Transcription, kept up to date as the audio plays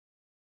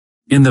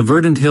In the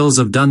verdant hills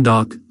of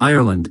Dundalk,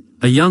 Ireland,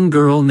 a young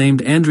girl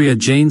named Andrea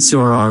Jane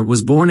Corr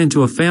was born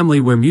into a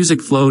family where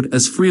music flowed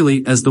as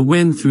freely as the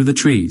wind through the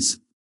trees.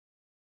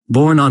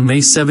 Born on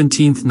May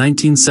 17,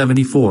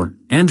 1974,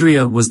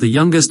 Andrea was the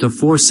youngest of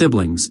 4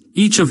 siblings,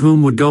 each of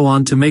whom would go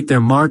on to make their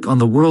mark on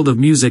the world of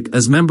music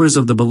as members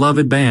of the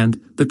beloved band,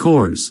 the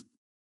Corrs.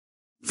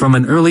 From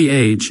an early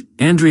age,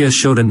 Andrea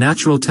showed a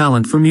natural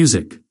talent for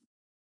music.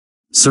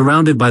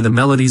 Surrounded by the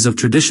melodies of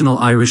traditional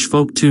Irish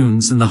folk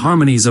tunes and the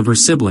harmonies of her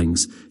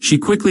siblings, she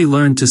quickly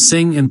learned to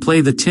sing and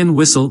play the tin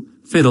whistle,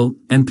 fiddle,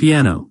 and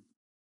piano.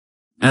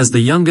 As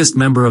the youngest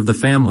member of the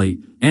family,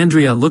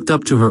 Andrea looked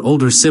up to her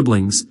older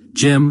siblings,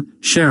 Jim,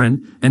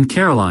 Sharon, and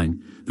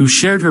Caroline, who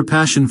shared her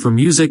passion for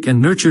music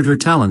and nurtured her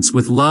talents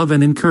with love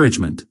and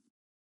encouragement.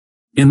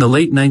 In the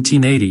late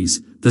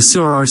 1980s, the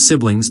Corr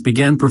siblings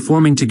began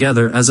performing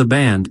together as a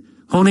band,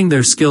 honing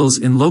their skills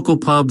in local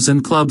pubs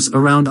and clubs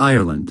around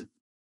Ireland.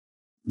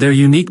 Their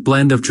unique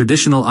blend of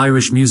traditional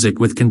Irish music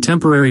with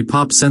contemporary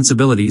pop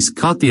sensibilities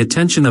caught the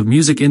attention of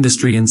music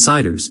industry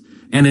insiders,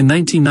 and in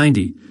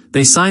 1990,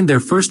 they signed their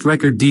first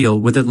record deal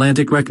with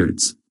Atlantic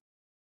Records.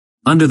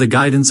 Under the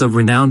guidance of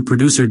renowned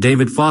producer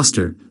David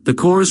Foster, the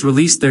Corrs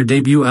released their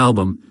debut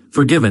album,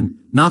 Forgiven,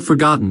 Not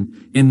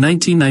Forgotten, in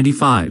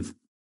 1995.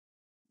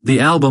 The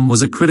album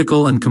was a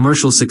critical and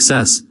commercial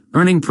success,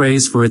 earning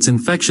praise for its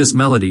infectious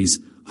melodies,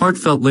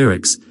 heartfelt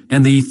lyrics,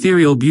 and the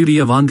ethereal beauty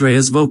of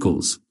Andrea's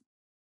vocals.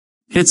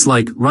 Hits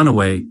like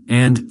Runaway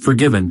and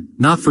Forgiven,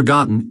 Not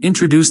Forgotten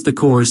introduced the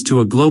Corrs to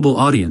a global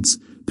audience,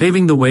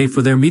 paving the way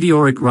for their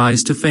meteoric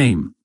rise to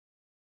fame.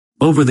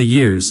 Over the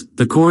years,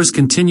 the Corrs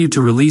continued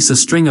to release a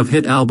string of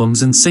hit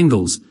albums and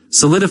singles,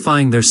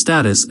 solidifying their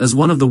status as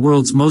one of the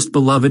world's most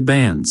beloved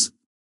bands.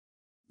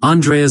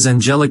 Andrea's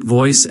angelic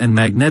voice and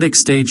magnetic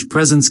stage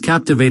presence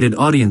captivated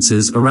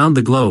audiences around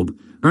the globe,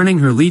 earning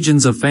her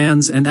legions of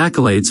fans and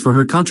accolades for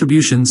her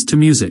contributions to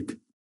music.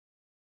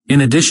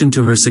 In addition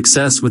to her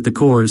success with the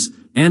Corrs,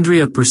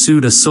 Andrea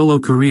pursued a solo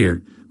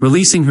career,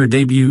 releasing her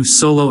debut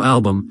solo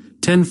album,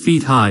 10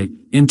 Feet High,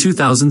 in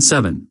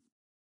 2007.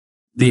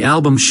 The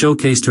album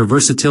showcased her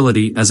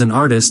versatility as an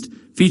artist,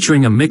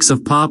 featuring a mix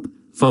of pop,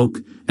 folk,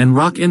 and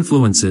rock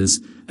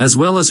influences, as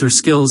well as her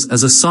skills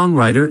as a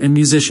songwriter and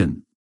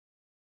musician.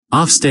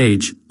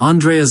 Offstage,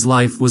 Andrea's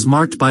life was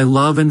marked by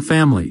love and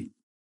family.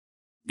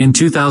 In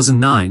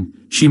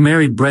 2009, she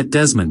married Brett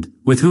Desmond,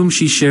 with whom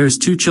she shares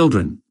 2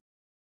 children.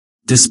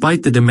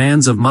 Despite the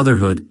demands of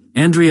motherhood,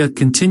 Andrea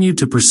continued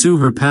to pursue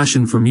her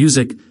passion for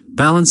music,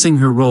 balancing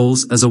her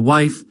roles as a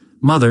wife,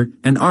 mother,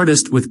 and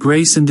artist with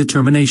grace and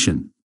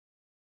determination.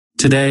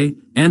 Today,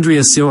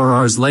 Andrea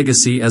Corr's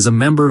legacy as a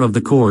member of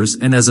the Corrs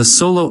and as a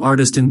solo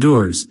artist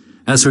endures,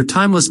 as her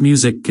timeless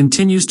music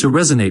continues to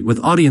resonate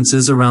with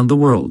audiences around the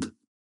world.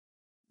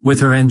 With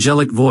her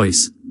angelic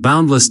voice,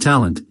 boundless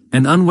talent,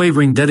 and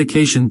unwavering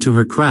dedication to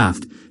her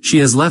craft, she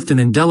has left an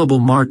indelible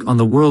mark on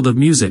the world of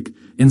music,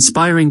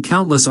 inspiring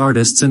countless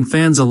artists and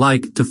fans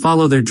alike to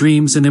follow their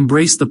dreams and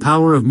embrace the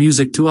power of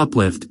music to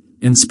uplift,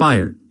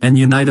 inspire, and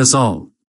unite us all.